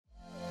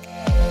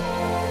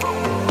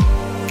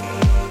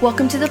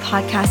Welcome to the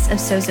podcast of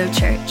Sozo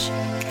Church.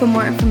 For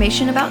more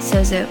information about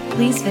Sozo,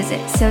 please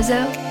visit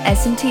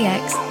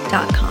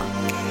sozosmtx.com.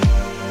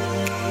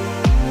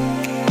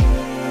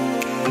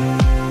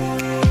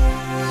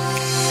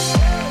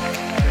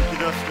 Thank you,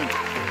 Dustin.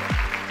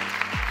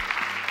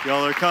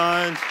 Y'all are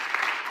kind.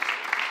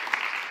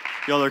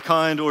 Y'all are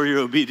kind or you're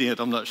obedient.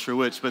 I'm not sure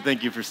which, but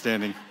thank you for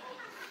standing.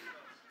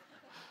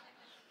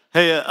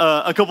 Hey,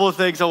 a couple of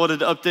things I wanted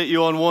to update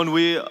you on. One,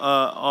 we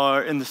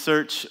are in the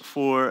search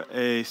for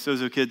a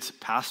Sozo Kids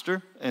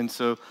pastor, and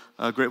so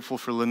grateful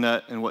for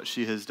Lynette and what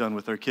she has done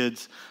with our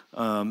kids.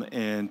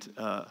 And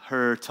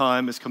her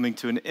time is coming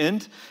to an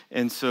end,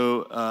 and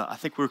so I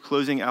think we're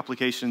closing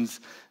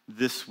applications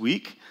this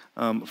week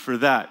for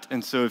that.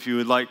 And so if you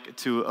would like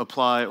to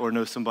apply or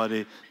know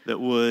somebody that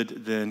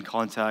would, then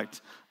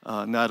contact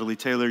Natalie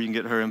Taylor. You can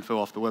get her info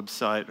off the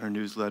website, her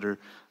newsletter,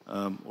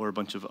 or a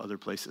bunch of other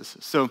places.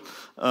 So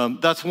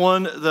that's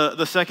one.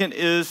 The second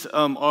is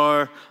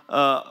our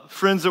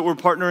friends that we're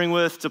partnering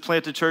with to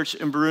plant a church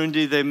in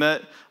Burundi. They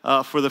met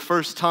for the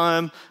first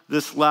time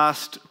this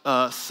last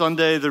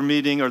Sunday. They're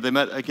meeting, or they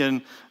met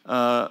again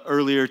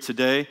earlier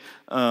today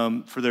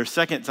for their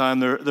second time.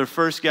 Their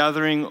first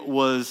gathering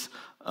was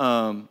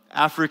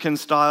African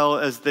style,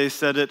 as they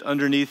said it,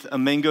 underneath a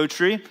mango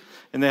tree.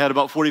 And they had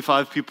about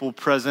 45 people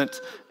present,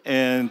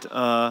 and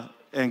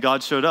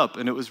God showed up,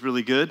 and it was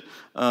really good.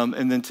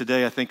 And then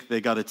today, I think they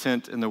got a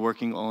tent, and they're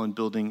working on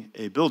building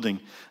a building.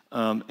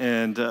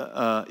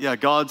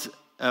 God's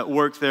at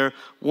work there.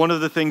 One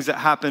of the things that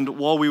happened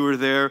while we were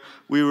there,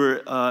 we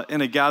were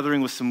in a gathering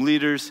with some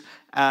leaders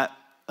at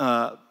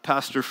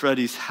Pastor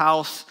Freddie's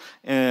house,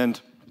 and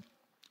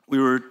we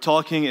were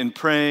talking and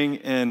praying,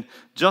 and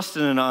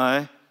Justin and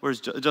I,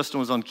 Justin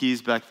was on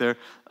keys back there,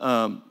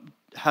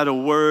 had a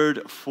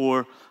word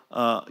for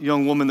a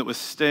young woman that was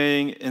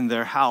staying in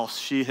their house.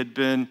 She had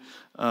been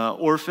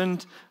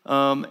orphaned,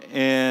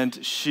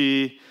 and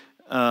she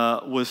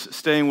was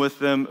staying with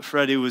them.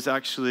 Freddie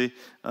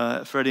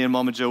and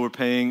Mama Joe were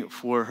paying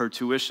for her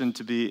tuition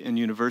to be in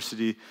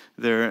university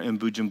there in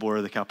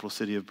Bujumbura, the capital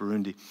city of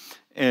Burundi.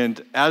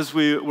 And as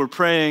we were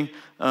praying,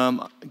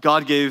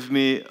 God gave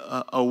me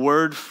a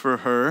word for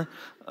her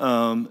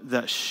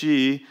that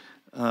she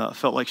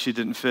felt like she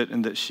didn't fit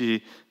and that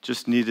she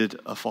just needed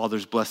a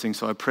father's blessing.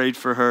 So I prayed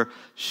for her.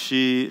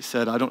 She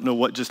said, I don't know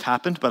what just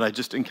happened, but I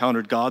just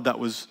encountered God. That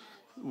was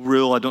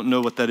real. I don't know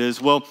what that is.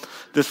 Well,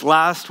 this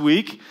last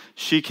week,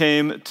 she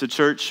came to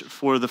church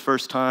for the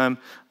first time,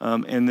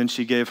 and then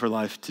she gave her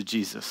life to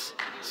Jesus.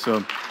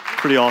 So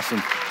pretty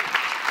awesome.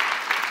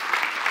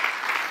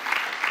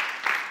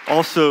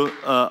 Also,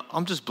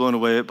 I'm just blown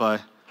away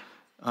by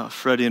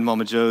Freddie and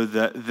Mama Joe,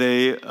 that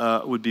they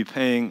would be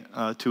paying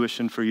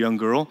tuition for a young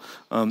girl.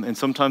 And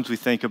sometimes we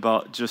think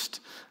about just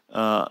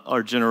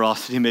our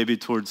generosity maybe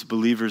towards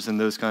believers in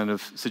those kind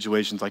of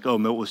situations, like,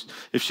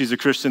 if she's a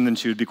Christian, then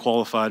she would be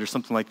qualified or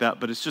something like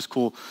that. But it's just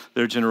cool,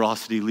 their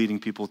generosity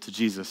leading people to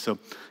Jesus. So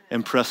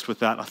impressed with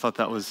that. I thought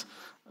that was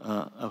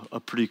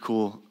a pretty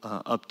cool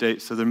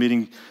update. So they're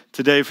meeting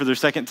today for their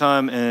second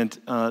time, and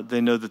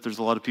they know that there's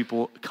a lot of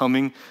people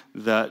coming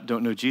that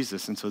don't know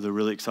Jesus, and so they're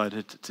really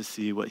excited to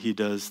see what he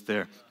does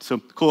there. So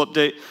cool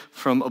update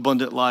from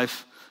Abundant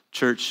Life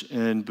Church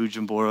in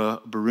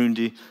Bujumbura,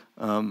 Burundi.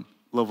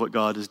 Love what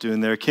God is doing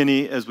there.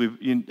 Kenny, as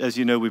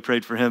you know, we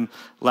prayed for him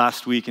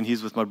last week, and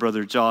he's with my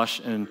brother Josh,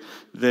 and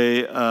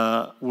they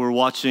were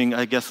watching,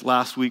 I guess,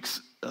 last week's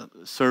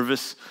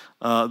service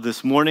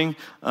this morning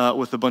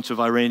with a bunch of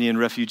Iranian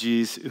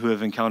refugees who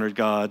have encountered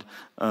God,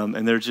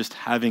 and they're just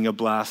having a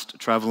blast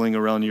traveling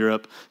around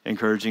Europe,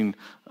 encouraging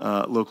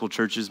local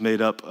churches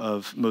made up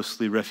of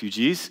mostly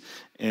refugees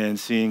and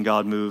seeing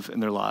God move in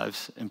their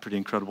lives in pretty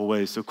incredible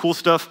ways. So cool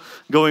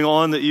stuff going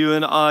on that you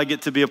and I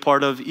get to be a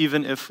part of,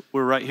 even if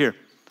we're right here.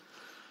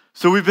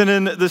 So we've been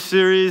in this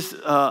series,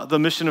 The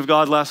Mission of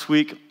God, last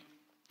week.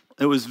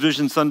 It was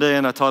Vision Sunday,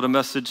 and I taught a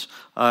message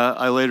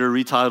I later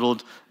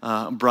retitled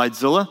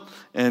Bridezilla,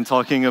 and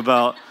talking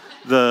about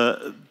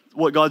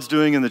what God's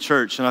doing in the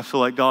church. And I feel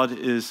like God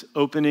is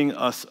opening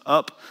us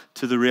up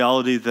to the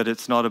reality that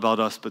it's not about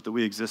us, but that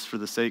we exist for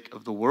the sake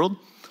of the world.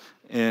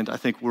 And I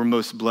think we're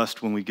most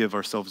blessed when we give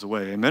ourselves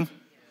away. Amen?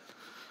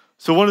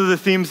 So one of the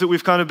themes that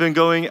we've kind of been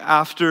going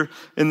after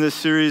in this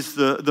series,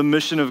 the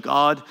mission of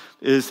God,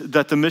 is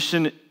that the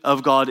mission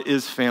of God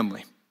is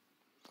family.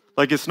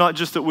 Like, it's not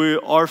just that we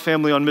are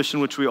family on mission,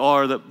 which we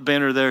are, that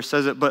banner there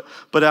says it, but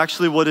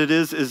actually what it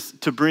is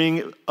to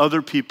bring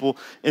other people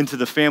into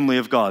the family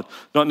of God.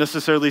 Not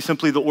necessarily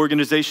simply the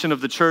organization of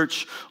the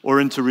church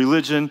or into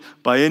religion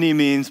by any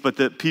means, but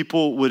that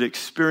people would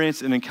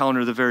experience and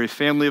encounter the very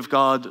family of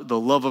God, the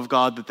love of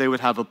God, that they would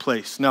have a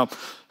place. Now,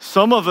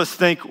 some of us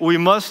think we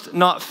must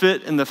not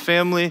fit in the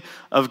family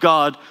of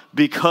God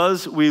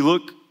because we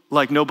look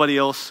like nobody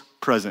else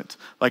present.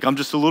 Like, I'm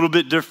just a little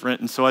bit different,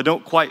 and so I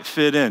don't quite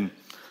fit in.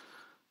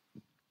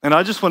 And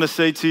I just want to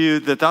say to you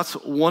that that's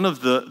one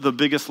of the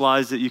biggest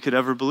lies that you could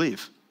ever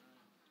believe.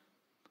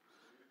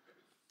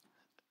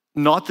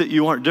 Not that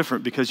you aren't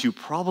different, because you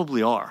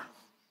probably are.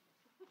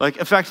 Like,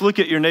 in fact, look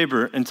at your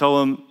neighbor and tell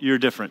them you're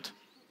different.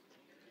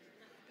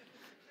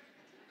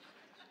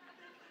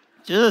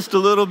 Just a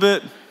little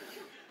bit.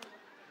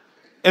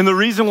 And the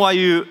reason why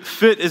you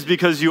fit is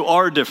because you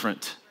are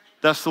different.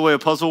 That's the way a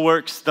puzzle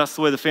works. That's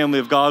the way the family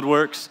of God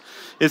works.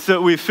 It's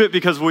that we fit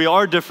because we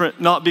are different,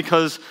 not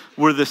because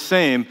we're the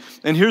same.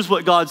 And here's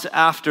what God's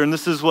after, and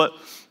this is what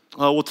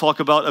we'll talk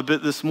about a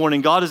bit this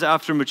morning. God is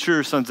after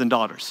mature sons and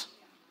daughters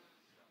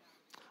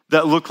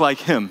that look like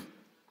him.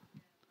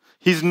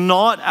 He's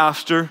not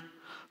after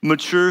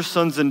mature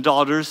sons and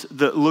daughters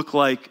that look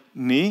like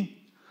me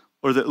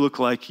or that look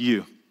like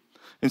you.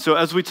 And so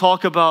as we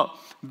talk about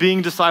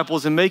being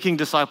disciples and making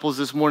disciples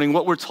this morning,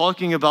 what we're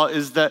talking about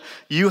is that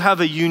you have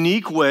a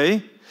unique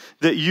way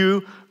that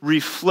you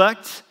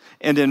reflect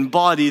and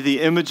embody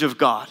the image of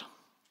God.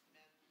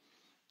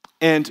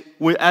 And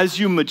as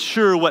you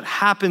mature, what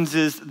happens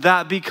is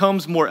that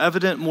becomes more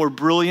evident, more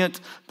brilliant.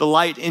 The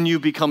light in you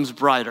becomes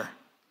brighter.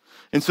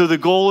 And so the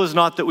goal is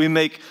not that we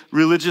make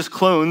religious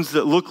clones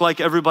that look like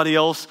everybody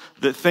else,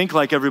 that think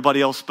like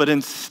everybody else, but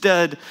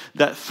instead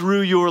that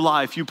through your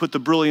life, you put the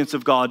brilliance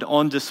of God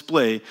on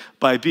display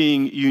by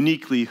being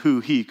uniquely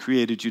who he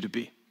created you to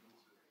be.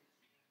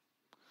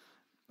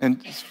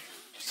 And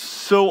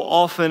so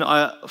often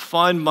I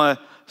find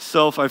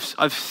myself,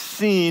 I've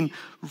seen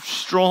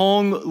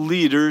strong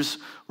leaders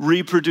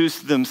reproduce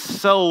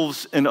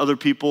themselves in other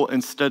people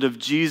instead of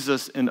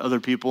Jesus in other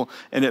people,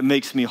 and it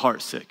makes me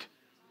heartsick.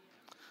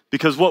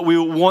 Because what we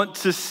want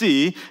to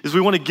see is we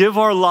want to give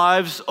our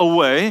lives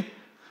away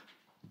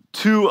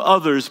to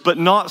others, but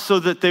not so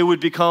that they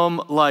would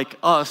become like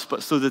us,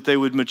 but so that they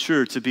would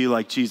mature to be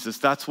like Jesus.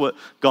 That's what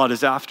God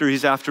is after.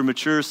 He's after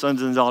mature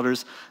sons and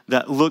daughters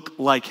that look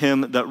like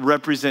him, that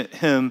represent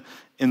him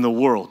in the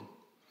world.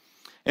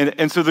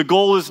 And so the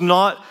goal is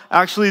not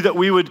actually that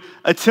we would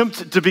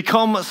attempt to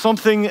become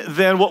something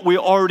than what we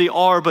already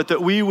are, but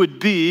that we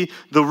would be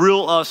the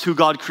real us who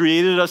God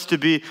created us to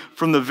be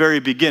from the very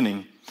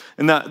beginning.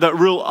 And that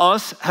real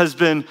us has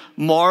been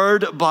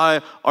marred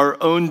by our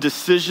own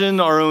decision,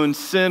 our own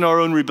sin, our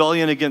own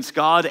rebellion against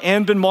God,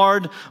 and been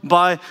marred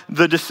by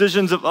the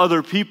decisions of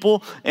other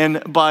people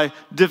and by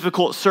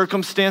difficult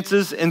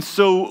circumstances. And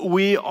so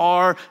we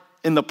are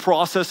in the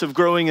process of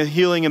growing and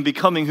healing and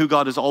becoming who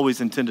God has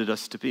always intended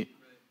us to be.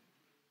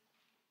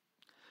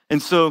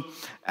 And so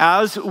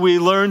as we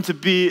learn to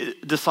be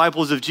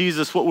disciples of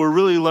Jesus, what we're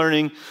really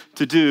learning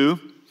to do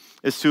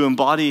is to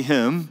embody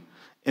him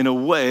in a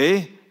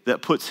way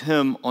that puts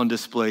him on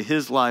display,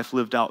 his life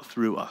lived out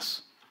through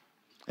us.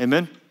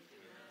 Amen?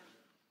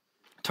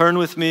 Turn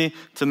with me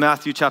to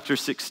Matthew chapter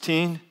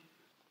 16.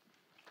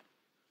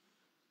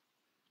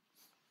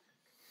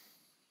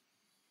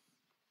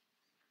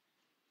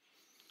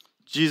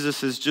 Jesus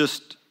has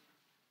just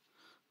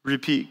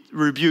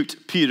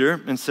rebuked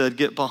Peter and said,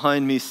 "Get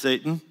behind me,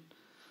 Satan."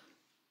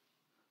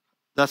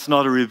 That's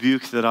not a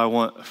rebuke that I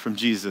want from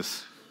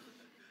Jesus.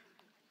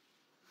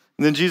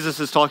 And then Jesus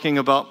is talking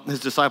about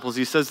his disciples.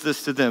 He says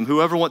this to them: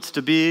 "Whoever wants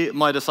to be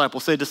my disciple,"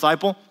 say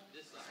disciple.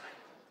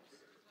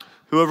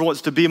 Whoever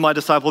wants to be my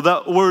disciple.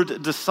 That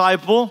word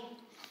disciple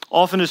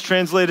often is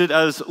translated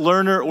as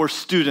learner or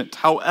student.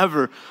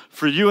 However,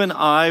 for you and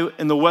I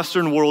in the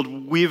Western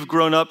world, we've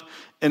grown up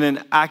in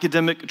an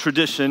academic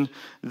tradition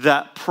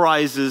that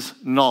prizes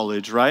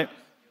knowledge, right?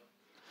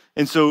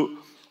 And so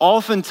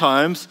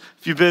oftentimes,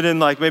 if you've been in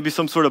like maybe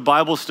some sort of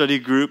Bible study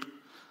group,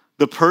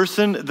 the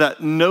person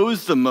that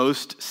knows the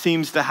most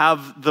seems to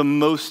have the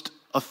most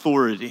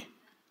authority.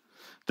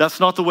 That's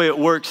not the way it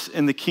works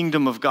in the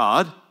kingdom of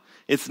God.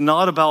 It's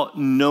not about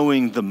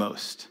knowing the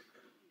most.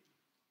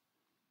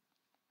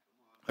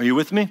 Are you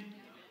with me?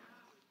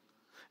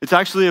 It's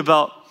actually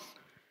about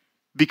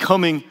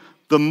becoming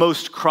the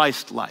most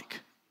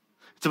Christ-like.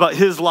 It's about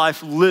his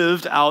life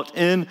lived out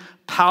in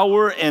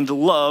power and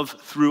love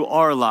through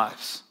our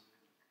lives.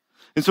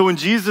 And so when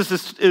Jesus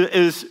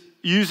is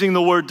using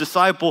the word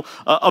disciple,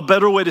 a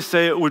better way to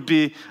say it would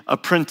be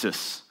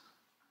apprentice.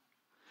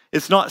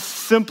 It's not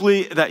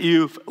simply that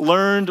you've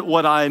learned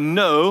what I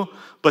know,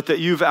 but that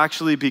you've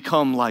actually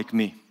become like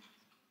me.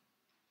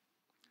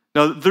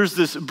 Now, there's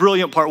this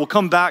brilliant part. We'll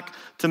come back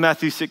to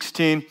Matthew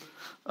 16.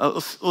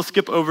 Let's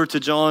skip over to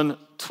John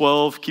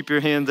 12. Keep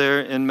your hand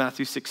there in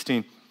Matthew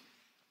 16.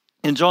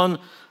 In John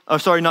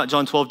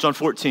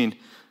 14.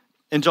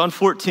 In John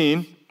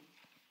 14,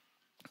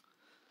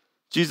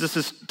 Jesus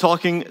is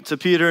talking to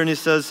Peter and he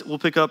says, we'll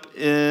pick up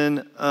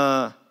in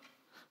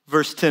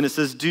verse 10. It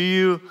says, "Do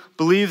you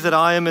believe that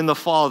I am in the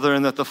Father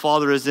and that the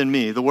Father is in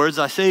me? The words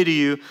I say to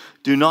you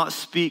do not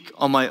speak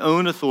on my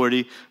own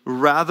authority.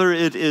 Rather,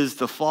 it is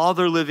the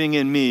Father living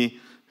in me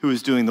who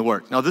is doing the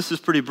work." Now, this is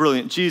pretty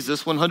brilliant.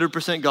 Jesus,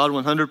 100% God,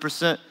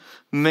 100%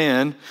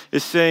 man,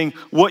 is saying,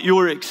 what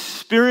you're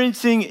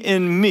experiencing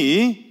in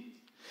me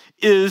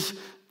is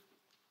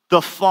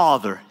the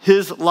Father,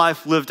 his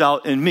life lived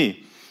out in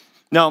me.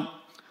 Now,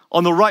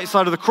 on the right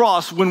side of the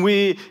cross, when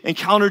we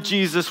encounter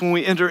Jesus, when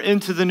we enter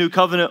into the new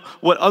covenant,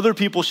 what other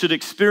people should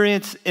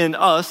experience in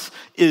us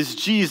is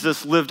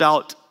Jesus lived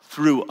out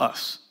through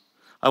us.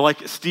 I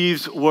like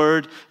Steve's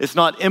word. It's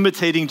not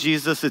imitating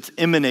Jesus, it's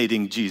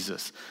emanating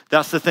Jesus.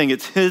 That's the thing.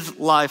 It's his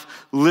life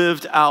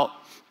lived out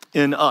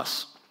in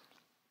us.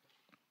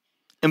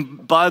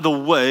 And by the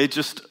way,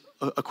 just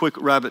a quick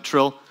rabbit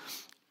trail,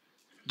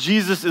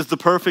 Jesus is the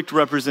perfect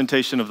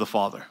representation of the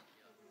Father.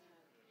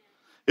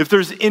 If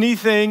there's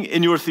anything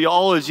in your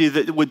theology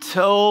that would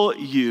tell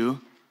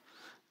you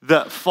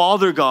that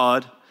Father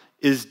God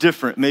is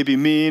different, maybe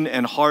mean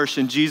and harsh,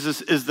 and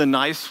Jesus is the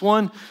nice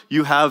one,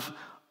 you have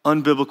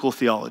unbiblical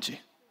theology.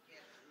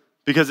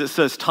 Because it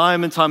says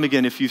time and time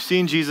again, if you've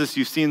seen Jesus,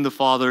 you've seen the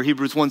Father.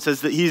 Hebrews 1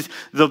 says that he's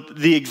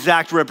the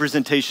exact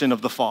representation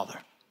of the Father.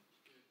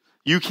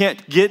 You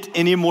can't get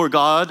any more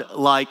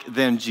God-like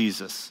than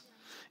Jesus.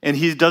 And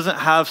he doesn't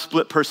have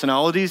split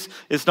personalities.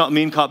 It's not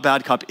mean cop,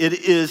 bad cop. It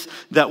is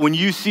that when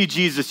you see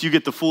Jesus, you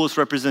get the fullest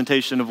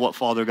representation of what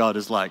Father God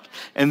is like.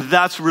 And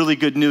that's really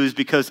good news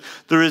because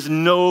there is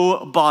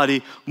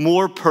nobody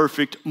more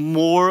perfect,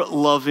 more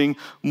loving,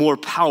 more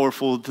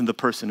powerful than the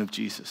person of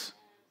Jesus.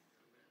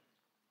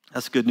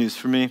 That's good news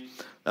for me.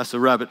 That's a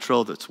rabbit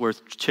trail that's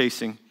worth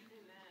chasing.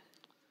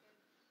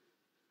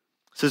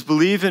 It says,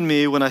 believe in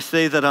me when I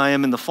say that I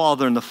am in the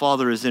Father and the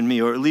Father is in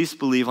me, or at least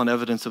believe on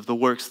evidence of the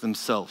works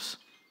themselves.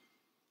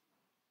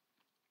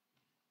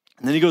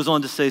 And then he goes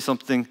on to say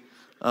something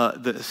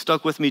that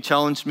stuck with me,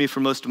 challenged me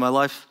for most of my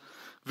life.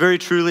 Very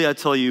truly, I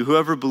tell you,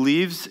 whoever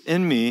believes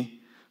in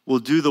me will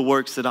do the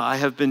works that I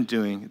have been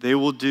doing. They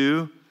will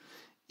do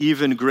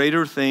even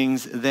greater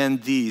things than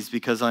these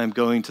because I am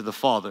going to the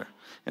Father.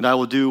 And I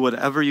will do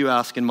whatever you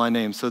ask in my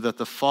name so that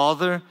the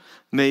Father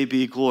may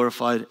be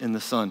glorified in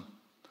the Son.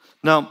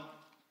 Now,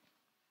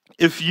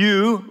 if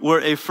you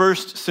were a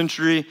first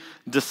century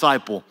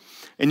disciple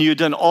and you had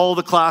done all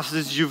the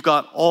classes, you've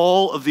got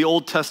all of the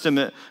Old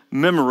Testament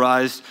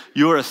memorized,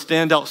 you're a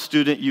standout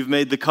student, you've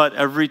made the cut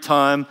every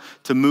time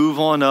to move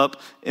on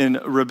up in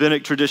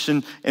rabbinic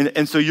tradition,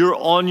 and so you're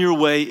on your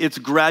way, it's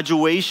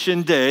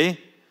graduation day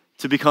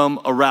to become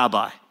a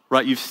rabbi.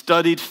 Right, you've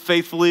studied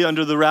faithfully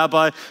under the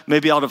rabbi,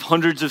 maybe out of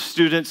hundreds of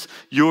students,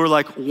 you're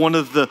like one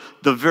of the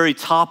very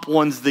top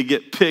ones that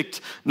get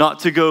picked, not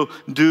to go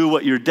do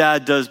what your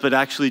dad does, but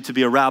actually to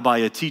be a rabbi,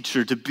 a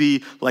teacher, to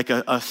be like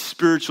a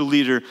spiritual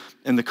leader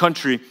in the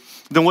country.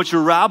 Then what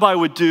your rabbi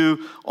would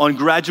do on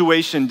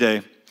graduation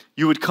day,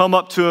 you would come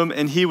up to him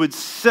and he would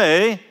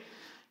say,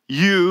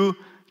 you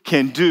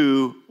can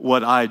do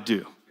what I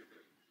do.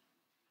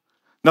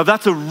 Now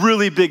that's a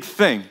really big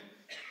thing.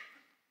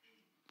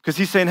 Because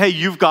he's saying, hey,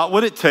 you've got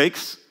what it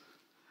takes.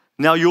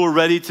 Now you're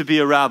ready to be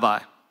a rabbi.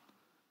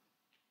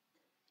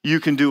 You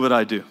can do what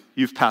I do.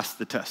 You've passed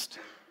the test.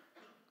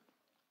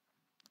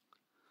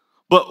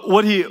 But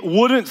what he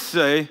wouldn't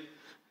say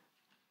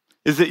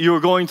is that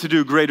you're going to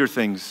do greater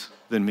things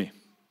than me.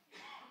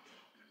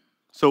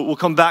 So we'll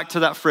come back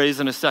to that phrase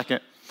in a second.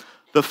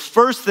 The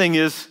first thing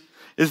is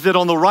that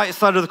on the right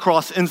side of the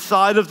cross,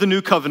 inside of the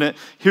new covenant,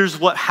 here's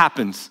what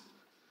happens.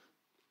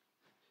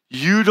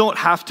 You don't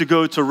have to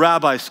go to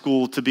rabbi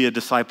school to be a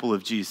disciple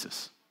of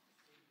Jesus.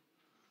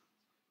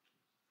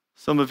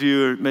 Some of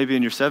you are maybe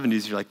in your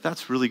 70s, you're like,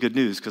 that's really good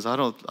news because I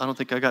don't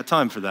think I got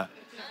time for that.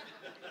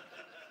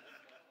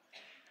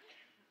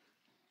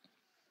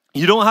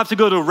 You don't have to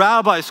go to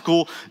rabbi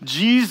school.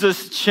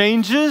 Jesus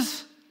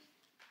changes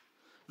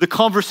the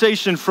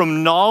conversation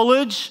from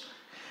knowledge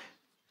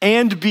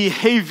and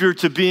behavior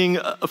to being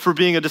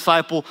a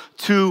disciple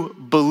to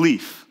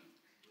belief.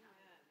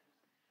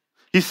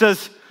 He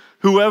says,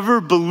 whoever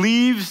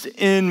believes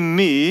in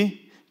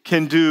me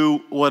can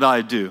do what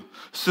I do.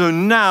 So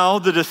now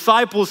the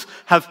disciples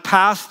have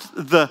passed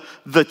the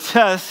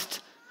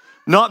test,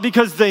 not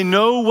because they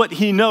know what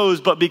he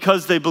knows, but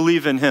because they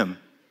believe in him.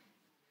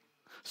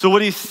 So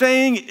what he's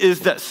saying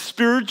is that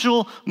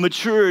spiritual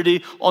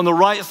maturity on the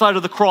right side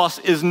of the cross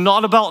is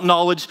not about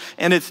knowledge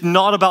and it's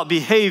not about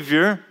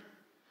behavior.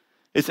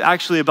 It's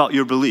actually about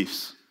your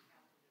beliefs.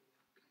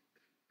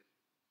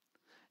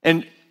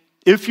 And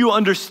if you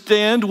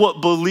understand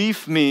what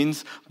belief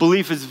means,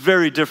 belief is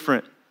very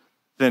different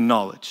than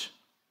knowledge.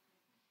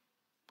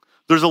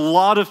 There's a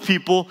lot of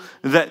people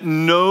that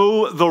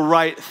know the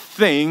right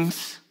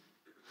things,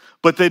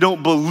 but they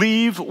don't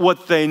believe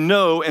what they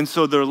know, and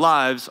so their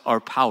lives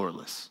are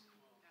powerless.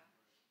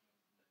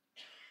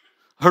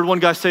 I heard one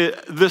guy say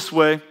it this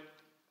way,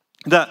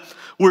 that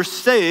we're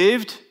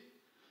saved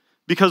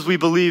because we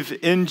believe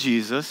in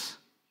Jesus,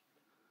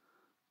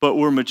 but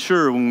we're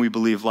mature when we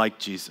believe like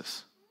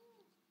Jesus.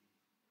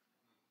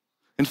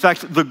 In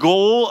fact, the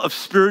goal of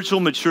spiritual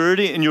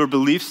maturity in your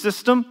belief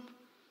system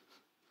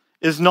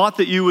is not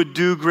that you would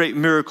do great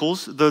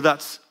miracles, though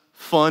that's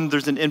fun,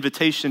 there's an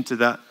invitation to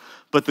that,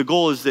 but the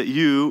goal is that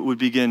you would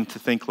begin to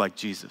think like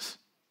Jesus.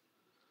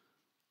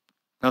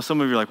 Now,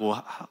 some of you are like,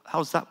 well,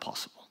 how is that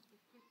possible?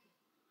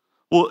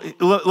 Well,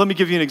 let me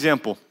give you an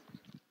example.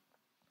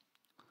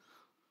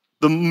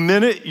 The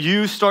minute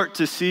you start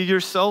to see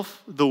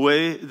yourself the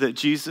way that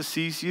Jesus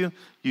sees you,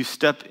 you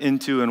step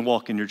into and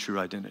walk in your true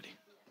identity.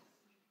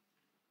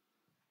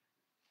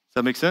 Does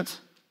that make sense?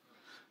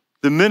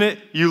 The minute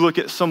you look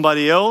at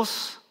somebody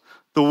else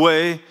the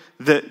way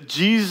that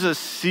Jesus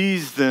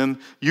sees them,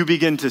 you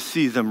begin to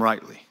see them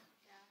rightly.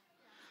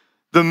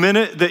 The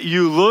minute that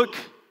you look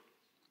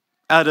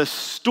at a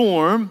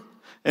storm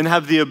and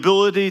have the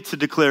ability to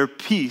declare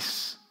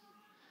peace,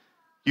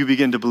 you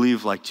begin to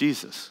believe like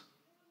Jesus.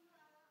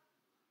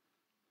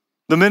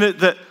 The minute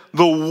that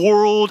the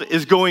world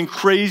is going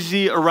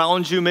crazy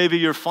around you, maybe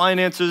your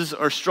finances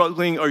are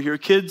struggling or your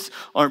kids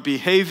aren't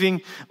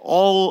behaving,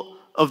 all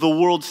of the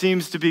world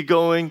seems to be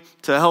going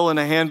to hell in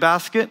a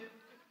handbasket,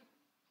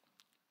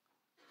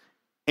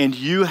 and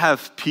you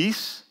have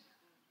peace,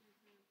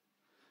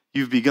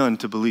 you've begun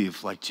to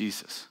believe like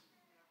Jesus.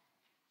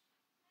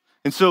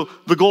 And so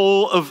the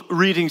goal of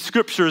reading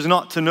scripture is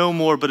not to know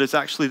more, but it's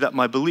actually that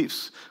my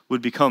beliefs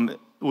would come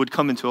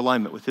into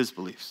alignment with his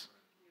beliefs.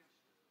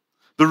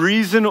 The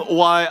reason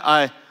why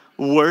I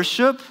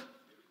worship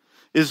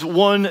is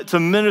one, to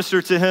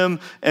minister to him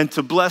and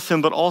to bless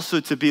him, but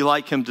also to be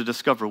like him, to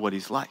discover what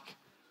he's like.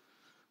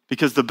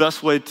 Because the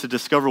best way to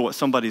discover what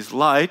somebody's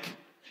like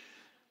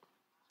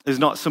is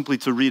not simply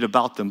to read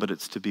about them, but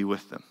it's to be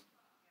with them.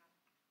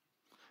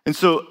 And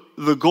so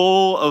the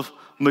goal of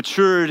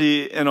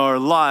maturity in our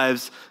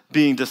lives,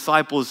 being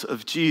disciples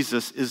of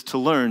Jesus, is to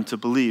learn to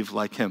believe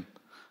like him.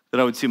 That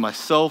I would see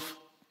myself,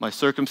 my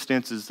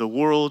circumstances, the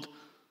world,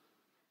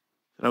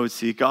 that I would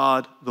see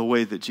God the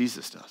way that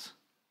Jesus does.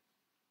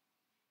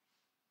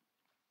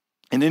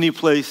 In any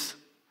place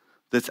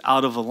that's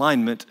out of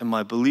alignment in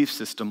my belief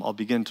system, I'll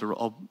begin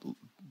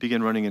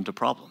running into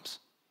problems.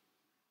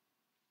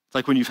 It's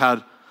like when you've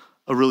had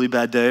a really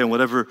bad day, and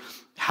whatever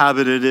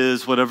habit it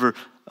is, whatever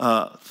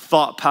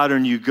thought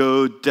pattern you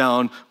go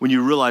down, when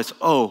you realize,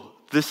 oh,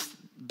 this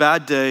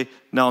bad day,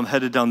 now I'm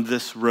headed down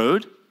this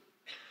road,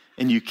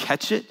 and you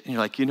catch it, and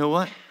you're like, you know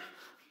what?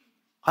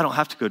 I don't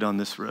have to go down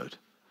this road,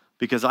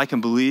 because I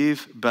can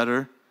believe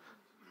better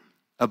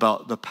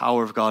about the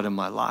power of God in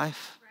my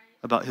life,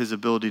 about his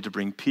ability to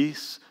bring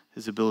peace,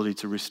 his ability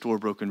to restore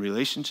broken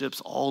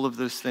relationships, all of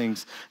those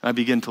things. And I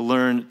begin to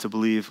learn to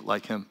believe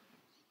like him.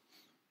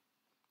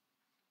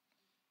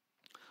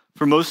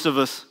 For most of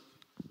us,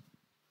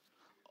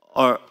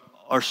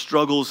 our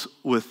struggles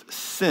with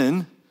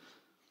sin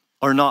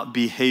are not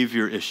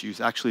behavior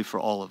issues. Actually, for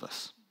all of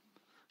us,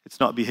 it's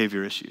not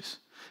behavior issues.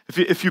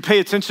 If you pay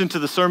attention to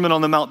the Sermon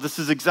on the Mount, this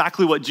is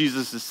exactly what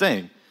Jesus is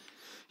saying.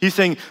 He's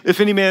saying, if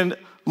any man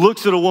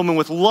looks at a woman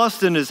with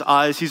lust in his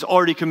eyes, he's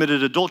already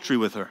committed adultery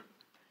with her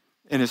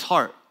in his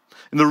heart.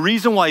 And the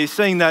reason why he's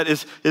saying that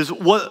is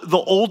what the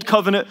old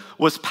covenant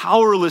was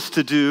powerless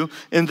to do,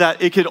 in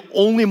that it could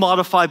only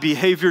modify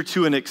behavior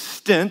to an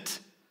extent.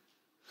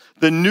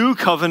 The new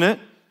covenant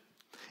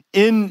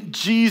in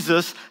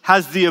Jesus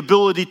has the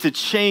ability to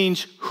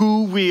change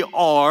who we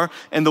are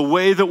and the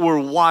way that we're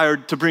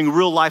wired to bring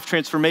real life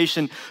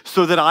transformation,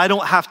 so that I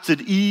don't have to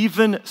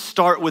even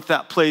start with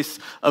that place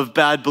of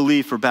bad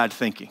belief or bad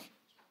thinking.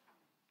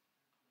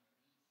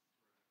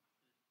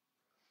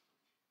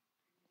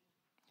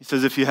 He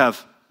says if you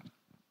have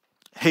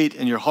hate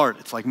in your heart,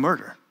 it's like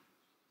murder.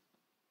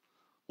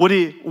 What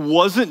he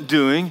wasn't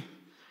doing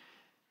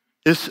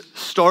is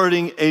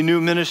starting a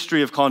new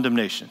ministry of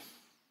condemnation.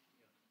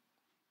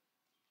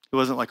 It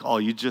wasn't like, oh,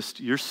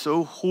 you're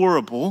so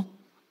horrible,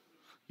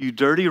 you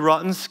dirty,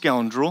 rotten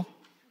scoundrel.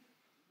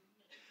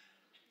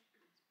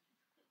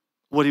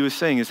 What he was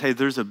saying is, hey,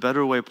 there's a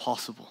better way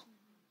possible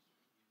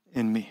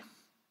in me.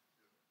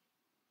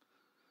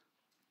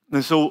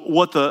 And so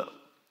what the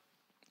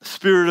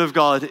Spirit of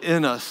God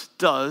in us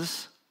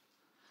does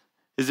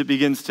is it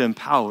begins to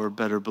empower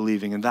better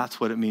believing, and that's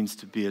what it means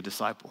to be a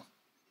disciple.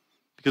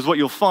 Because what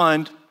you'll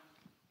find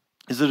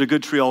is that a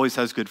good tree always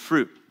has good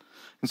fruit.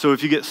 And so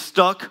if you get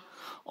stuck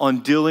on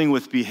dealing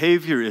with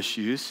behavior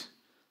issues,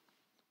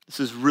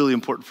 this is really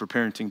important for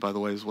parenting, by the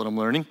way, is what I'm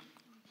learning.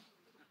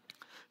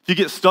 If you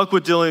get stuck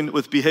with dealing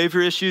with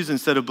behavior issues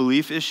instead of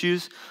belief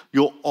issues,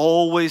 you'll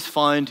always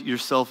find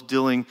yourself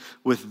dealing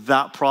with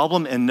that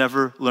problem and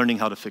never learning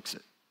how to fix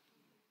it.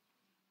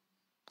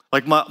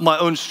 Like my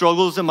own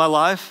struggles in my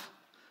life.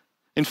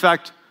 In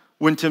fact,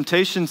 when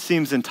temptation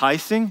seems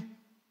enticing,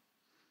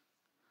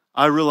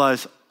 I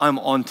realize I'm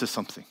onto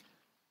something.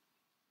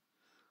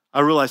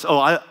 I realize,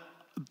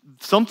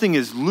 something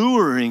is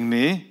luring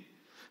me.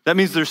 That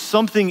means there's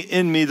something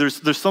in me,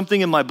 there's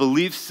something in my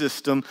belief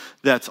system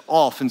that's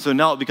off. And so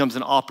now it becomes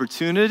an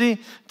opportunity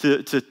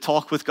to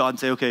talk with God and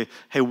say, okay,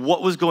 hey,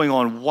 what was going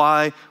on?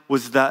 Why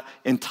was that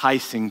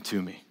enticing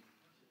to me?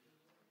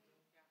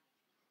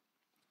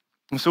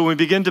 And so when we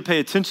begin to pay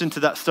attention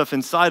to that stuff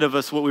inside of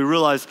us, what we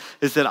realize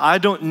is that I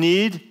don't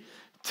need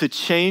to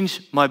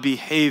change my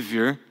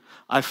behavior.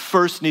 I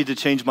first need to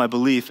change my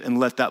belief and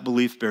let that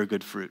belief bear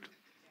good fruit.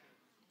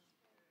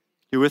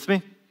 You with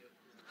me?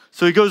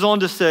 So he goes on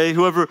to say,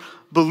 whoever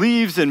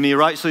believes in me,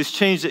 right? So he's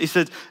changed it. He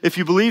said, if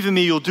you believe in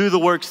me, you'll do the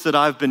works that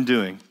I've been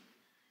doing.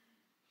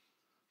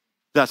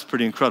 That's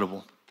pretty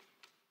incredible.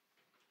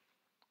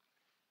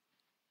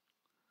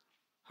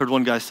 Heard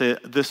one guy say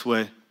it this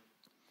way: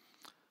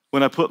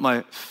 when I put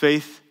my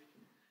faith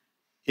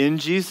in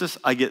Jesus,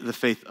 I get the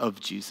faith of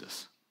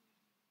Jesus.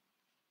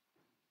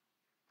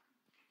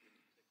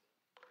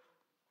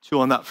 Chew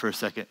on that for a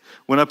second.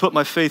 When I put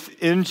my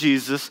faith in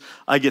Jesus,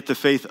 I get the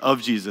faith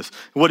of Jesus.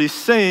 What he's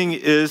saying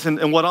is,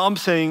 and what I'm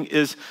saying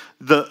is,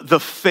 the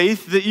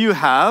faith that you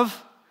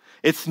have,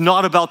 it's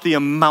not about the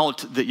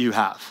amount that you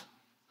have.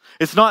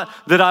 It's not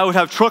that I would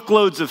have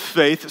truckloads of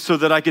faith so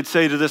that I could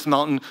say to this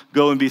mountain,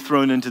 go and be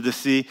thrown into the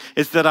sea.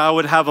 It's that I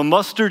would have a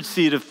mustard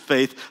seed of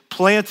faith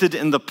planted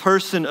in the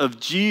person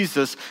of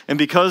Jesus. And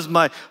because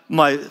my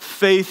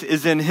faith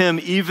is in him,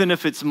 even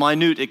if it's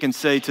minute, it can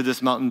say to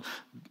this mountain,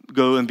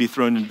 go and be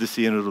thrown into the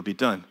sea and it'll be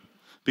done.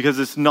 Because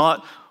it's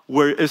not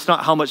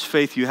how much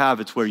faith you have,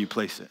 it's where you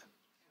place it.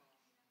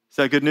 Is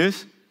that good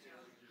news?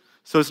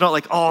 So it's not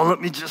like, oh, let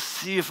me just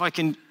see if I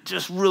can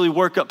just really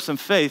work up some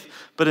faith,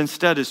 but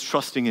instead it's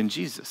trusting in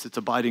Jesus. It's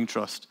abiding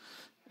trust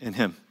in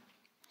him.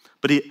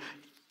 But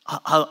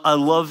I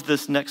love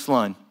this next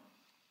line.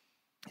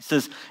 It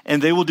says,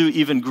 and they will do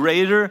even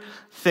greater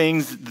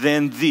things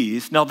than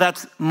these. Now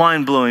that's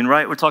mind-blowing,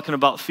 right? We're talking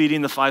about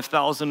feeding the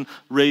 5,000,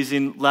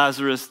 raising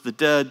Lazarus, the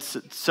dead,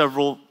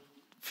 several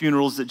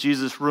funerals that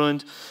Jesus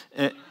ruined.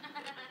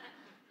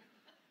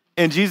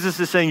 And Jesus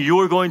is saying,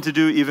 you're going to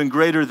do even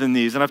greater than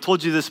these. And I've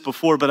told you this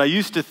before, but I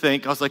used to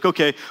think, I was like,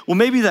 okay, well,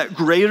 maybe that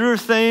greater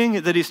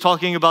thing that he's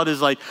talking about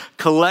is like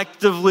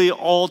collectively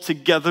all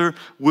together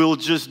we'll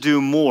just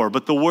do more.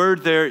 But the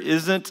word there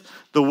isn't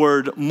the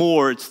word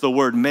more, it's the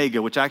word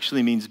mega, which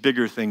actually means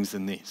bigger things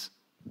than these.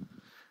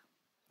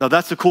 Now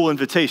that's a cool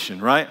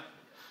invitation, right?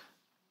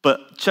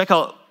 But check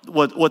out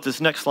what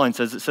this next line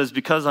says. It says,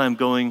 because I am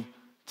going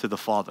to the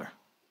Father.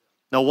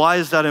 Now why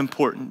is that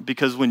important?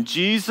 Because when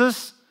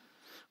Jesus...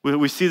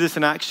 We see this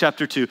in Acts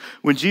chapter 2.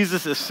 When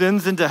Jesus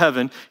ascends into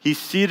heaven, he's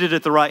seated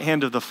at the right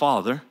hand of the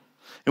Father.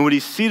 And when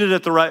he's seated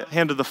at the right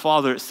hand of the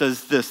Father, it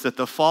says this, that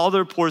the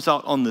Father pours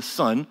out on the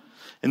Son,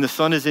 and the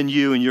Son is in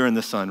you and you're in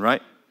the Son,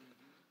 right?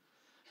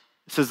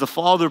 It says the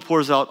Father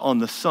pours out on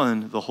the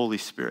Son the Holy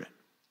Spirit.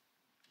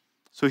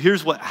 So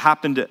here's what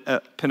happened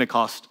at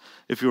Pentecost,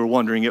 if you were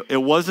wondering.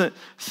 It wasn't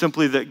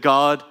simply that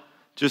God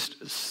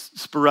just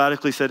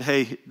sporadically said,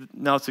 hey,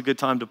 now it's a good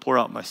time to pour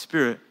out my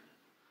Spirit.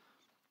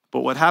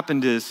 But what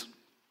happened is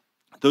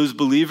those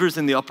believers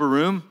in the upper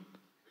room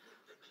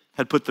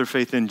had put their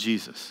faith in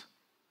Jesus.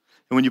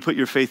 And when you put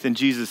your faith in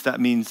Jesus, that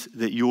means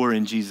that you're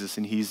in Jesus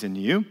and he's in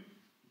you.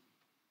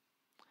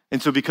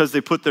 And so because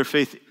they put their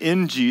faith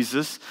in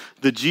Jesus,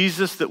 the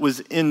Jesus that was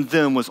in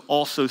them was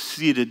also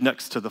seated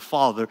next to the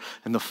Father,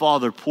 and the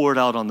Father poured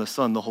out on the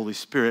Son the Holy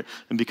Spirit.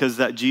 And because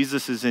that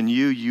Jesus is in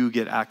you, you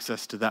get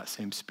access to that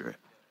same Spirit.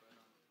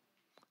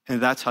 And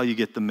that's how you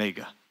get the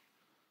mega.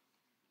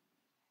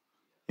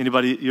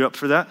 Anybody, you're up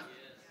for that?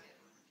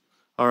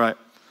 All right.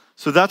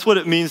 So that's what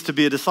it means to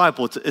be a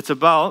disciple. It's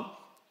about,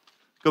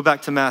 go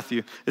back to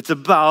Matthew. It's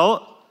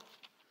about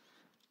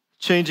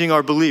changing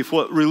our belief.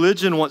 What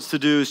religion wants to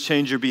do is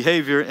change your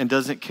behavior and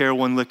doesn't care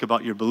one lick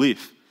about your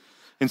belief.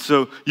 And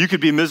so you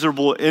could be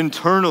miserable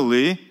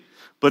internally,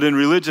 but in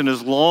religion,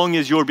 as long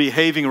as you're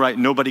behaving right,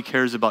 nobody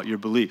cares about your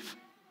belief.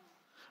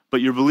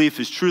 But your belief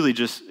is truly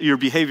just, your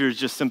behavior is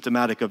just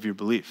symptomatic of your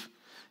belief.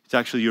 It's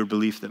actually your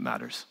belief that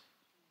matters.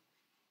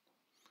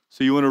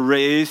 So you want to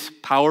raise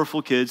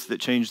powerful kids that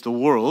change the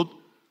world.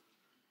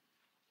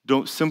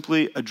 Don't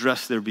simply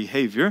address their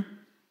behavior.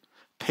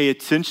 Pay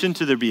attention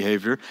to their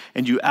behavior,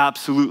 and you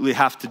absolutely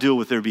have to deal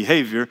with their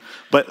behavior,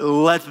 but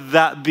let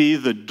that be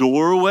the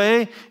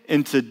doorway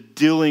into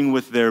dealing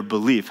with their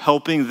belief,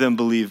 helping them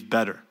believe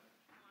better.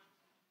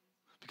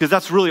 Because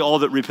that's really all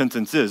that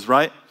repentance is,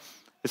 right?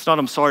 It's not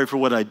I'm sorry for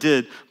what I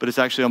did, but it's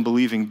actually I'm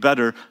believing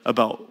better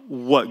about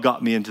what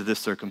got me into this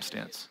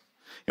circumstance.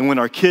 And when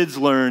our kids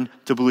learn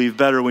to believe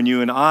better, when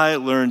you and I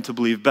learn to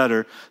believe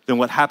better, then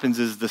what happens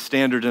is the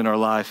standard in our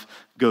life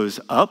goes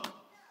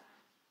up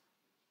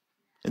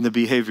and the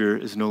behavior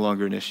is no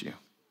longer an issue.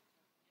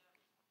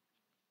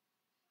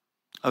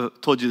 I've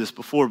told you this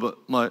before,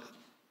 but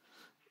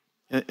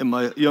in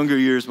my younger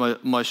years,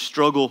 my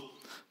struggle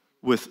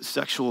with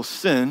sexual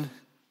sin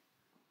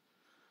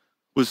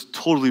was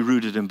totally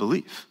rooted in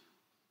belief.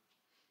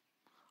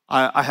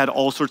 I had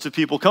all sorts of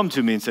people come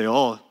to me and say,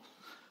 oh,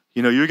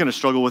 you know, you're going to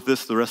struggle with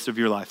this the rest of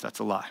your life. That's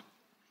a lie.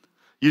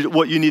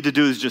 What you need to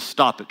do is just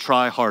stop it.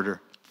 Try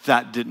harder.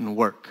 That didn't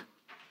work.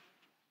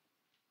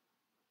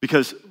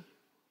 Because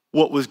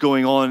what was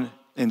going on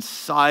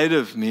inside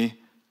of me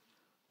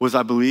was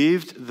I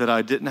believed that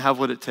I didn't have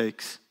what it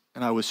takes,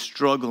 and I was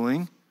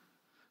struggling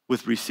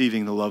with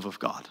receiving the love of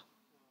God.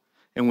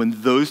 And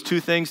when those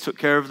two things took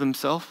care of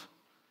themselves,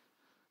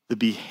 the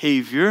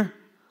behavior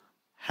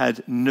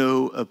had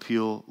no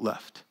appeal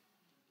left.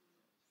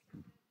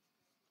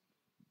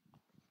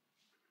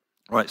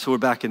 All right, so we're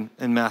back in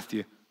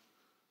Matthew. It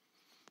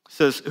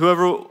says,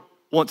 whoever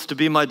wants to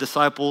be my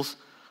disciples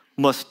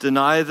must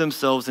deny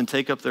themselves and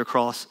take up their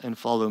cross and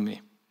follow me.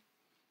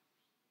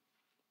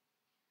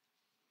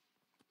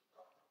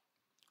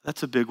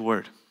 That's a big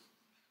word.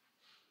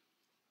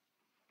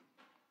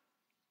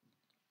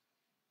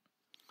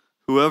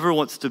 Whoever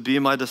wants to be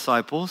my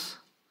disciples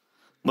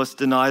must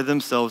deny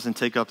themselves and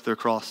take up their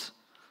cross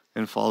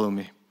and follow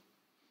me.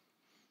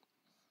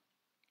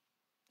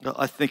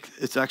 I think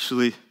it's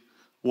actually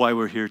why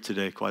we're here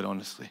today, quite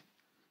honestly.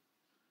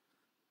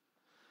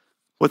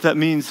 What that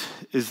means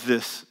is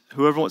this: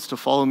 whoever wants to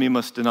follow me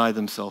must deny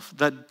themselves.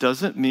 That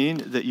doesn't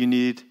mean that you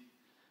need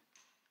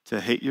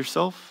to hate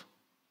yourself.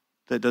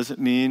 That doesn't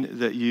mean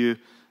that you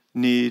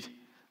need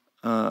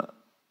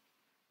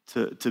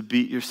to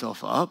beat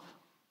yourself up.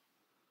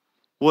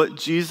 What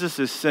Jesus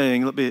is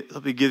saying, let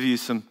me give you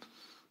some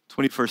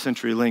 21st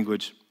century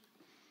language.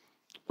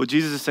 What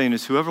Jesus is saying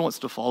is, whoever wants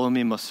to follow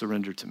me must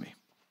surrender to me.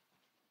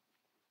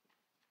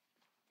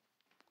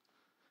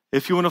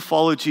 If you want to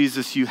follow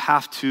Jesus, you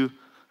have to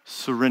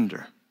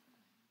surrender.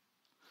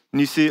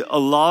 And you see, a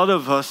lot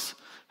of us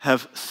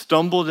have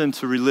stumbled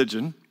into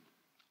religion,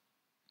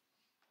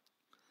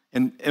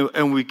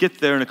 and we get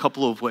there in a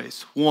couple of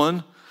ways.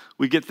 One,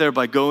 we get there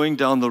by going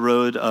down the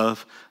road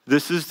of,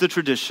 this is the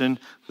tradition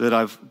that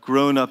I've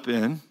grown up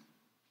in,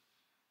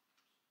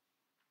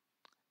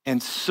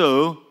 and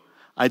so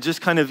I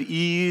just kind of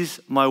ease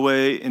my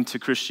way into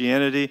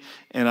Christianity,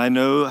 and I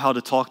know how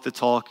to talk the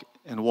talk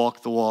and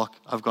walk the walk.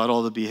 I've got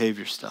all the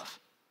behavior stuff.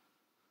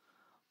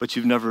 But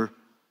you've never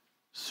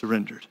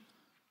surrendered.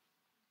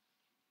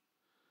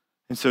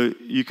 And so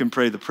you can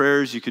pray the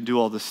prayers, you can do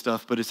all this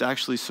stuff, but it's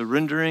actually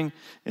surrendering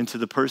into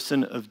the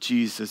person of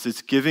Jesus.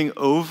 It's giving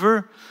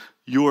over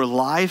your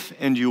life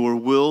and your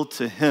will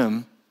to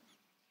him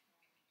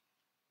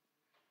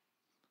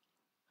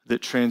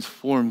that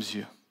transforms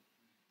you.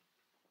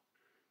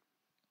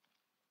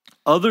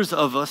 Others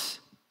of us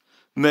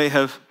may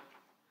have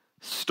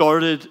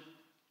started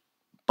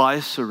by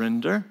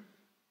surrender,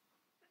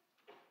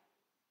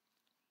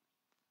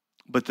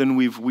 but then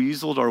we've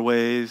weaseled our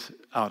ways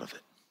out of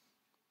it.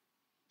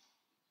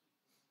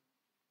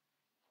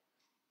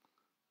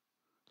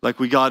 Like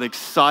we got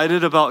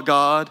excited about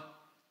God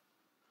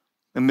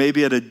and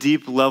maybe at a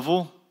deep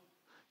level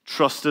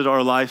trusted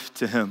our life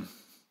to him.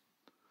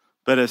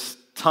 But as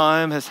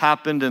time has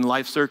happened and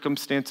life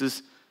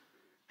circumstances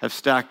have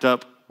stacked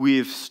up, we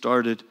have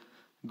started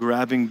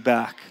grabbing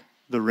back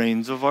the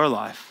reins of our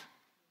life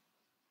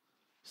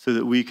so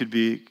that we could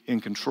be in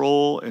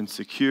control and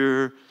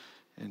secure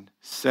and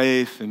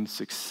safe and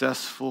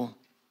successful.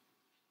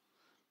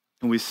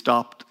 And we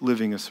stopped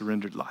living a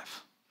surrendered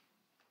life.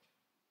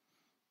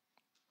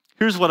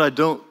 Here's what I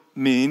don't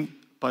mean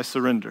by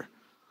surrender.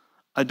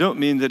 I don't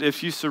mean that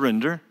if you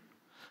surrender,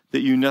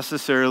 that you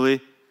necessarily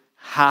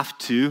have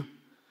to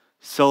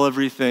sell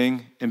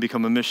everything and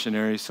become a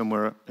missionary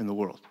somewhere in the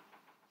world.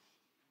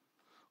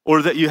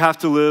 Or that you have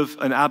to live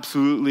an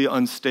absolutely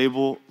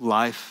unstable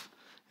life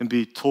and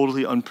be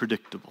totally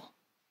unpredictable.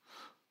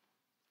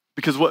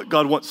 Because what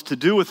God wants to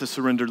do with a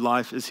surrendered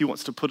life is he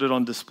wants to put it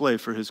on display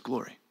for his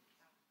glory.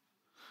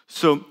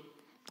 So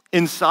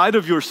inside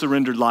of your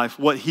surrendered life,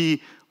 what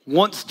he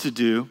wants to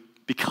do,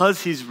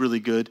 because he's really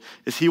good,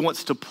 is he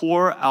wants to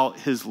pour out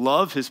his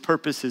love, his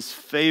purpose, his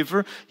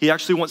favor. He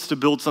actually wants to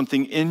build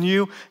something in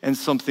you and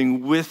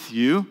something with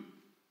you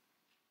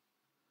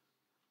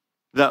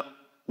that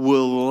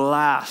will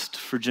last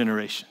for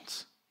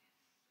generations.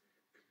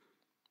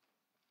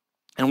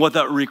 And what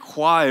that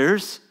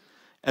requires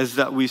is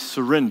that we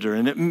surrender.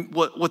 And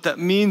what that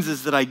means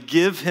is that I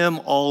give him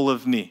all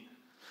of me.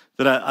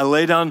 That I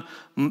lay down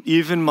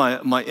even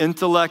my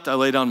intellect, I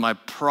lay down my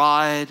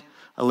pride,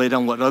 I lay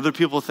down what other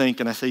people think,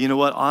 and I say, you know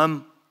what,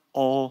 I'm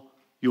all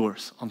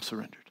yours. I'm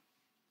surrendered.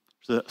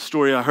 There's a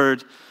story I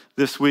heard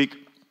this week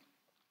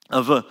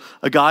of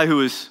a guy who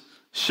was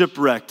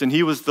shipwrecked, and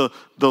he was the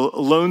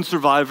lone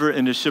survivor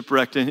in his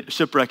shipwreck,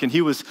 and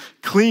he was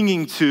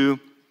clinging to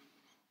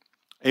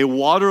a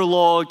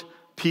waterlogged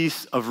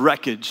piece of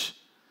wreckage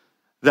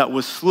that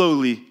was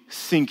slowly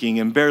sinking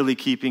and barely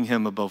keeping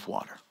him above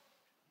water.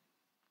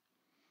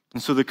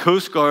 And so the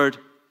Coast Guard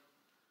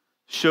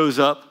shows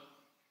up,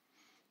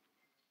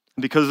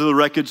 and because of the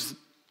wreckage,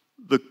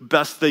 the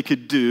best they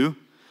could do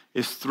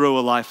is throw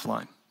a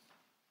lifeline.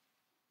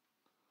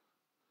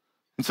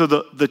 And so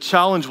the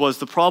challenge was,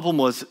 the problem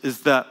was,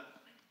 is that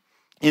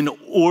in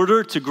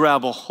order to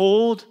grab a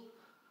hold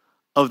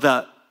of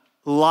that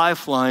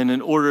lifeline,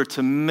 in order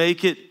to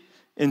make it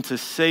into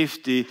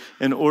safety,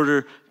 in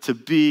order to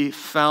be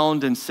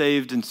found and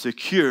saved and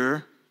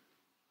secure,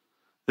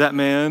 that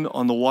man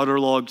on the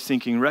waterlogged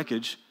sinking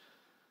wreckage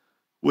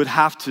would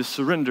have to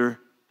surrender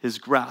his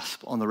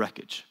grasp on the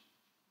wreckage.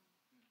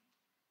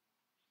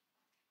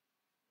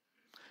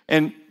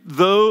 And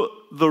though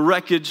the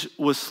wreckage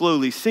was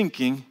slowly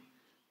sinking,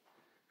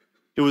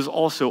 it was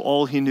also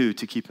all he knew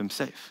to keep him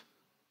safe.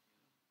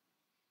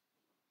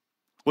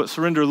 What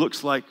surrender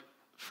looks like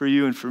for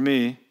you and for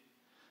me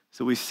is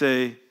that we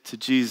say to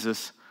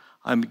Jesus,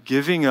 I'm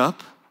giving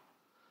up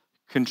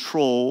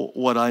control,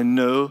 what I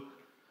know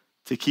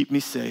to keep me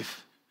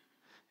safe,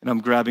 and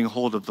I'm grabbing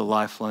hold of the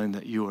lifeline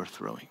that you are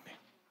throwing me.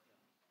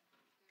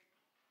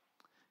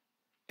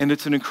 And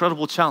it's an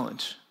incredible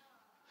challenge.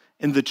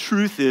 And the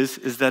truth is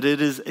that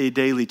it is a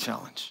daily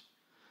challenge,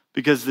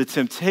 because the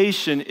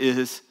temptation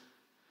is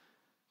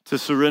to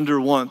surrender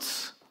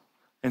once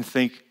and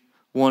think,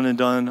 one and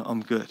done,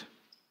 I'm good.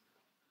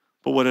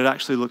 But what it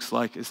actually looks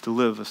like is to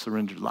live a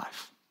surrendered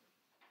life.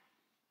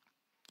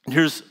 And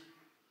here's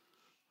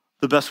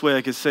the best way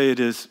I could say it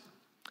is,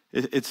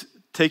 it's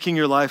taking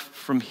your life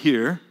from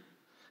here.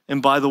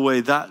 And by the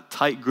way, that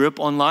tight grip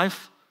on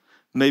life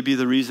may be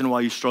the reason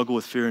why you struggle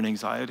with fear and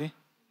anxiety.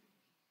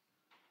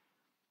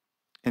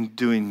 And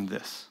doing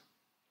this.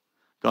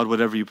 God,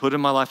 whatever you put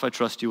in my life, I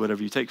trust you.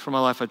 Whatever you take from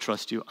my life, I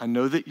trust you. I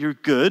know that you're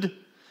good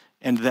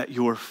and that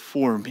you're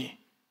for me.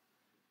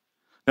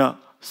 Now,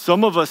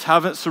 some of us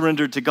haven't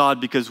surrendered to God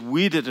because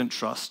we didn't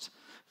trust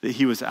that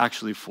he was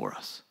actually for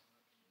us.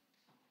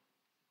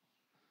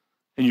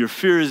 And your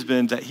fear has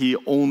been that he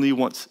only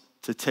wants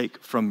to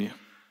take from you.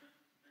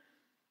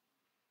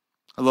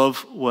 I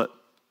love what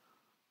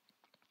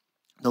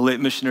the late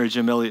missionary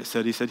Jim Elliot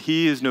said. He said,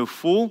 he is no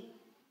fool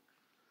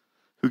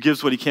who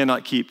gives what he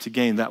cannot keep to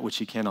gain that which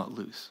he cannot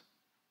lose.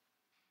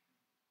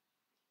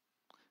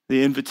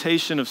 The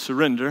invitation of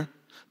surrender,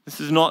 this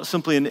is not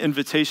simply an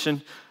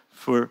invitation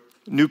for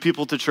new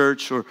people to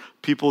church or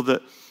people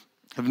that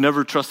have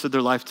never trusted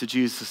their life to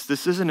Jesus.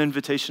 This is an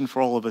invitation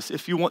for all of us.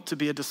 If you want to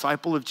be a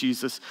disciple of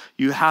Jesus,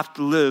 you have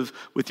to live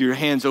with your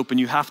hands open.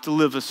 You have to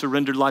live a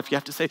surrendered life. You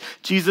have to say,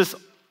 Jesus,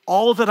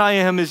 all that I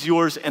am is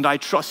yours and I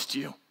trust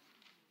you.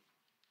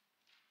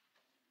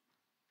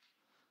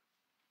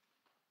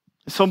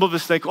 Some of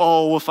us think,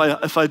 oh,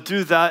 if I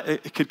do that,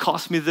 it could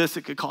cost me this,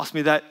 it could cost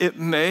me that. It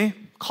may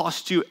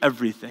cost you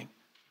everything.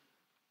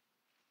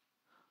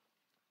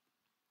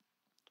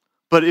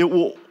 But it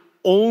will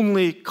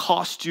only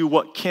cost you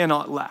what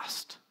cannot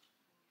last.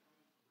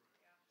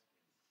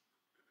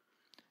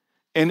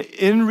 And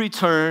in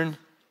return,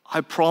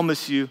 I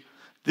promise you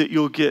that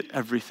you'll get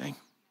everything.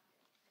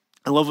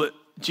 I love what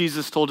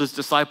Jesus told his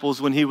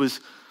disciples when he was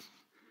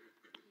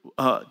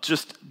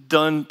just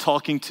done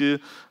talking to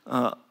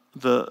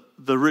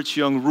the rich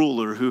young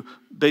ruler who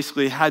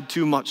basically had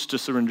too much to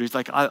surrender. He's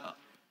like, I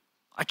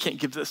can't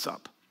give this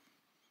up.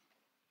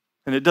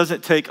 And it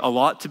doesn't take a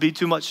lot to be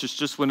too much. It's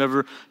just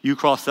whenever you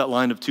cross that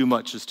line of too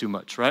much is too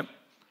much, right?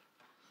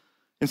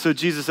 And so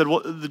Jesus said,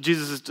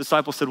 Jesus'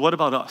 disciples said, what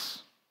about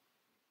us?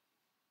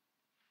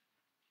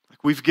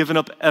 Like, we've given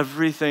up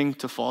everything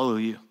to follow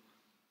you.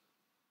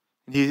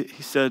 And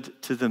he said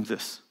to them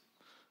this,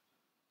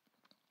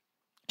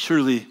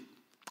 surely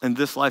in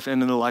this life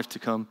and in the life to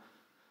come,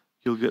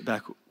 you'll get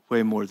back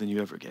way more than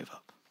you ever gave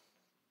up.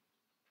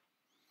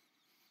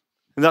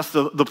 And that's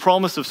the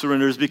promise of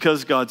surrender, is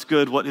because God's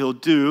good, what he'll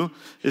do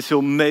is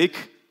he'll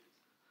make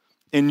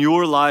in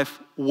your life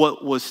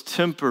what was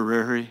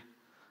temporary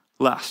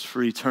last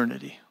for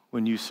eternity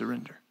when you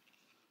surrender.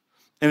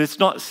 And it's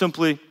not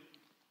simply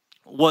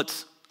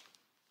what's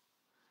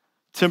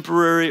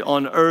temporary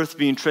on earth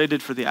being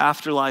traded for the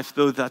afterlife,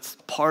 though that's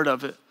part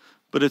of it,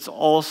 but it's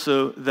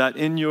also that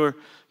in your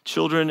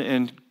children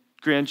and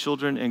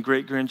grandchildren and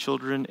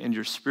great-grandchildren and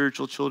your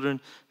spiritual children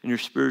and your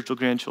spiritual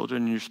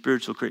grandchildren and your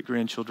spiritual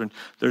great-grandchildren,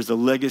 there's a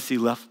legacy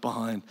left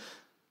behind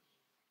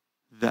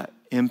that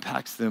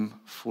impacts them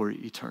for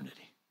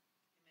eternity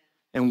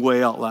and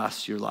way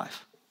outlasts your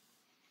life.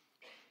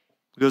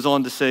 It goes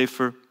on to say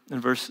in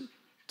verse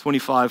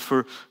 25,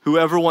 for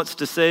whoever wants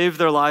to save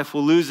their life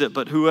will lose it,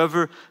 but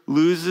whoever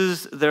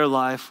loses their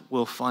life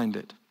will find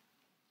it.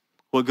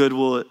 What good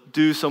will it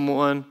do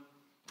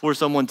for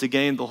someone to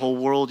gain the whole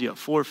world yet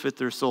forfeit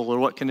their soul? Or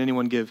what can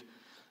anyone give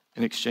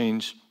in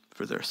exchange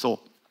for their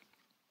soul?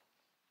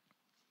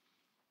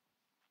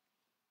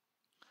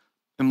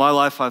 In my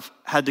life, I've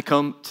had to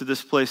come to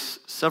this place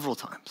several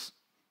times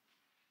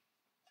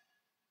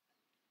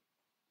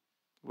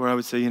where I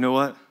would say, you know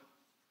what?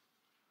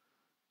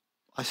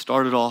 I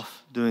started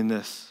off doing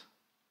this,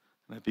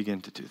 and I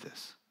began to do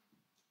this.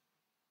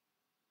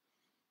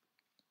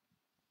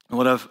 And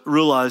what I've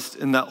realized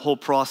in that whole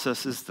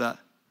process is that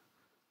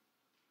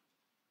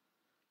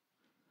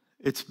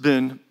it's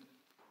been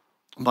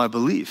my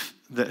belief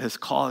that has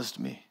caused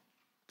me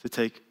to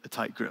take a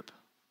tight grip.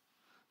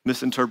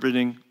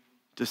 Misinterpreting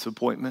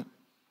disappointment,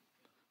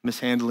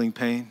 mishandling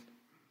pain.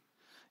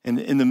 And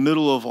in the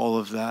middle of all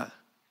of that,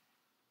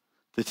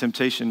 the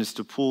temptation is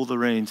to pull the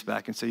reins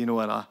back and say, you know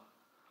what, I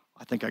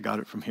think I got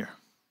it from here.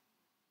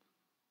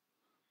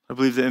 I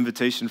believe the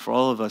invitation for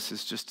all of us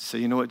is just to say,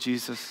 you know what,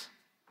 Jesus,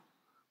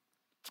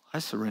 I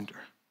surrender.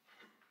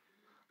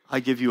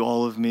 I give you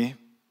all of me.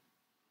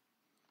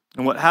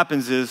 And what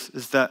happens is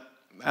that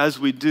as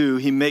we do,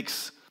 he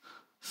makes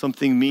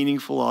something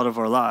meaningful out of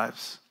our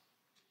lives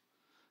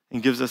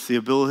and gives us the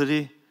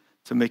ability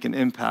to make an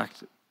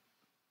impact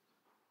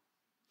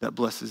that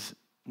blesses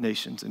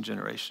nations and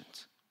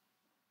generations.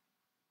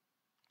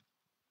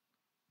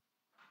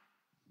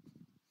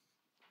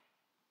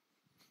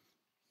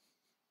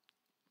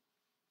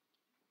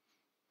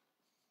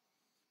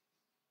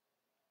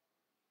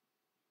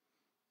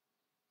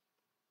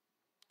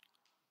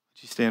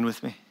 Would you stand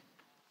with me?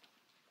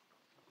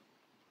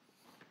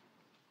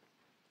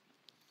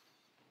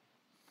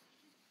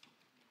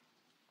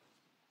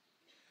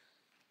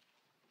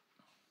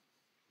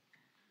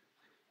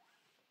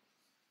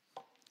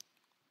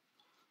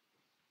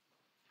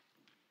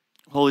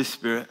 Holy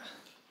Spirit,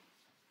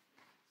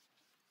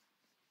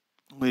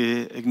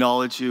 we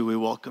acknowledge you, we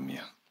welcome you.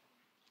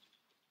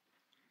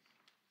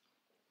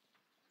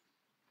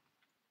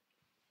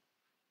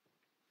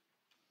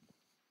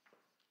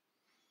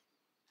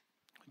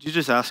 would you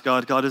just ask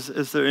God, God,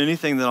 is there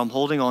anything that I'm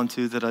holding on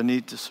to that I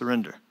need to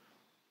surrender?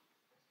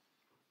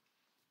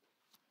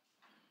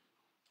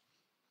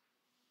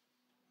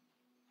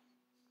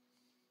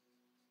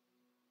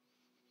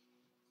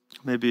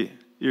 Maybe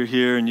you're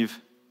here and you've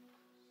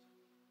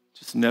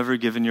just never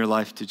given your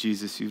life to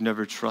Jesus. You've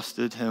never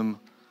trusted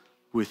him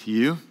with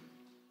you.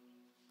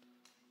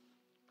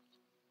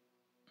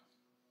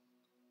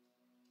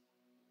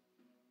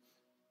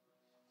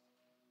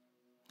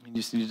 You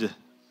just need to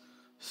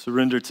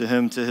surrender to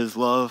him, to his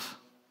love.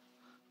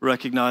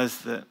 Recognize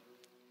that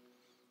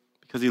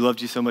because he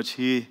loved you so much,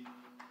 he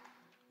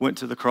went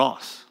to the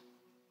cross.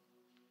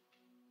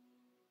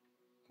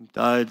 He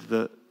died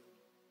the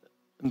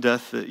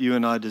death that you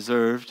and I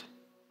deserved.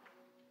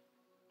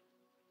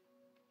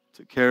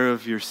 Took care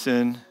of your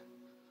sin,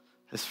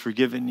 has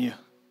forgiven you.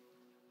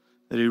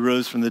 That he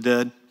rose from the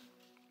dead,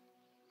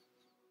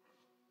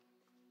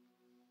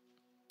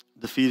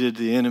 defeated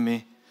the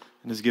enemy,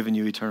 and has given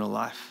you eternal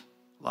life.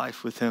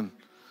 Life with him,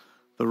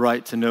 the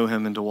right to know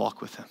him and to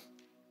walk with him.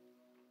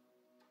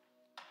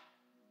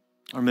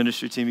 Our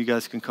ministry team, you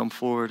guys can come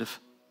forward. If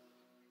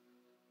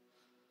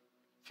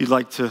you'd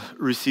like to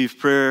receive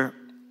prayer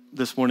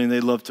this morning,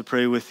 they'd love to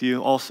pray with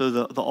you. Also,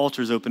 the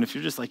altar's open. If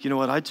you're just like, you know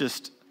what, I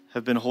just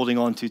have been holding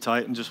on too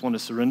tight and just want to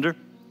surrender,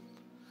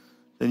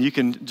 then you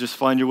can just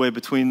find your way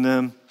between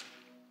them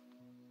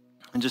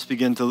and just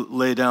begin to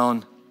lay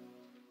down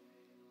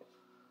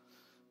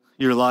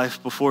your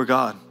life before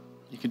God.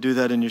 You can do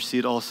that in your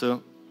seat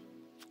also.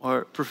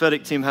 Our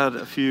prophetic team had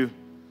a few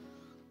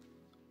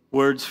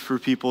words for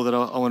people that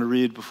I want to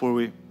read before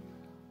we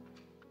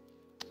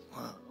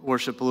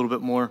worship a little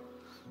bit more.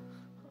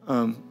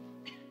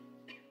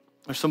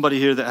 There's somebody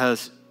here that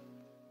has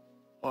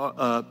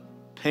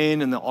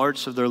pain in the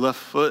arch of their left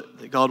foot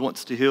that God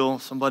wants to heal.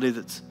 Somebody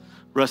that's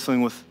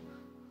wrestling with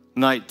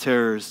night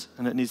terrors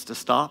and it needs to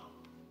stop.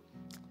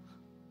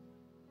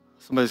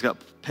 Somebody's got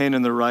pain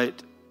in their right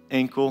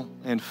ankle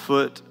and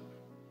foot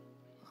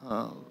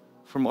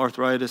from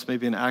arthritis,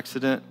 maybe an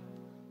accident.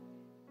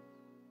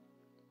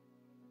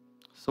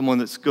 Someone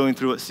that's going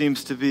through what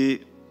seems to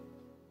be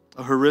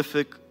a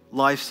horrific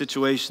life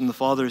situation. The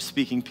Father is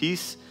speaking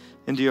peace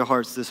into your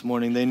hearts this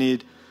morning. They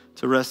need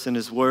to rest in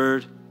his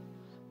word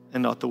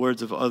and not the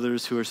words of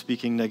others who are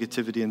speaking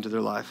negativity into their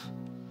life.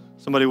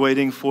 Somebody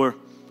waiting for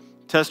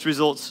test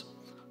results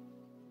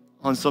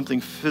on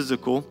something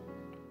physical,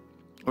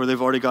 or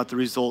they've already got the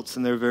results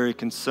and they're very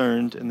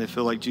concerned and they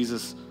feel like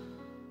Jesus,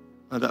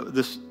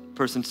 this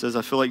person says,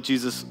 I feel like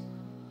Jesus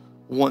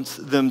wants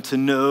them to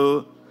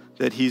know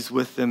that he's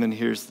with them and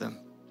hears them.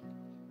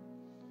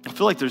 I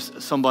feel like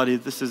there's somebody,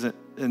 this isn't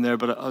in there,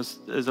 but as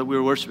we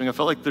were worshiping, I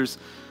felt like there's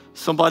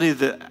somebody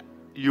that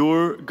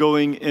you're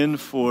going in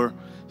for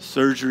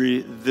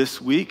surgery this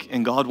week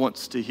and God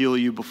wants to heal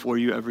you before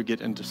you ever get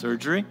into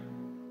surgery.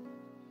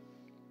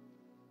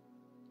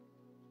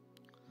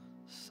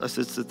 I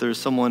sense that there's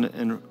someone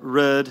in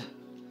red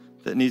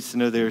that needs to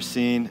know they are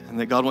seen and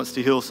that God wants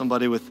to heal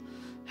somebody with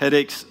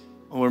headaches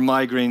or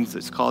migraines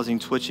that's causing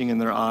twitching in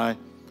their eye.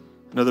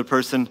 Another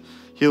person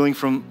healing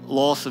from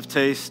loss of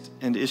taste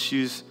and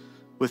issues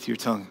with your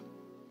tongue.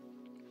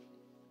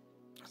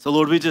 So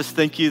Lord, we just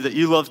thank you that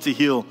you love to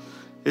heal.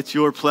 It's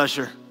your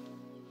pleasure.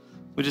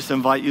 We just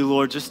invite you,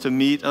 Lord, just to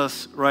meet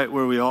us right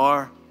where we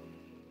are.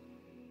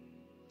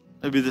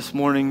 Maybe this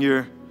morning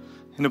you're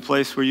in a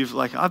place where you've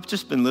like, I've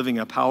just been living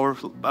a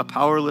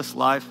powerless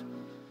life.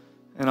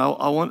 And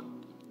I want,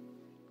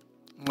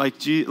 like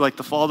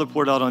the Father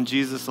poured out on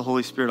Jesus, the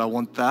Holy Spirit, I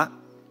want that.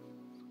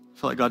 I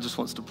feel like God just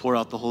wants to pour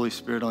out the Holy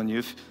Spirit on you.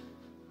 If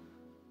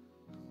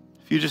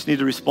you just need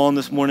to respond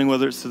this morning,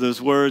 whether it's to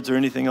those words or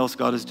anything else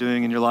God is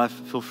doing in your life,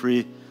 feel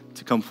free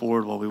to come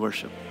forward while we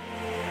worship.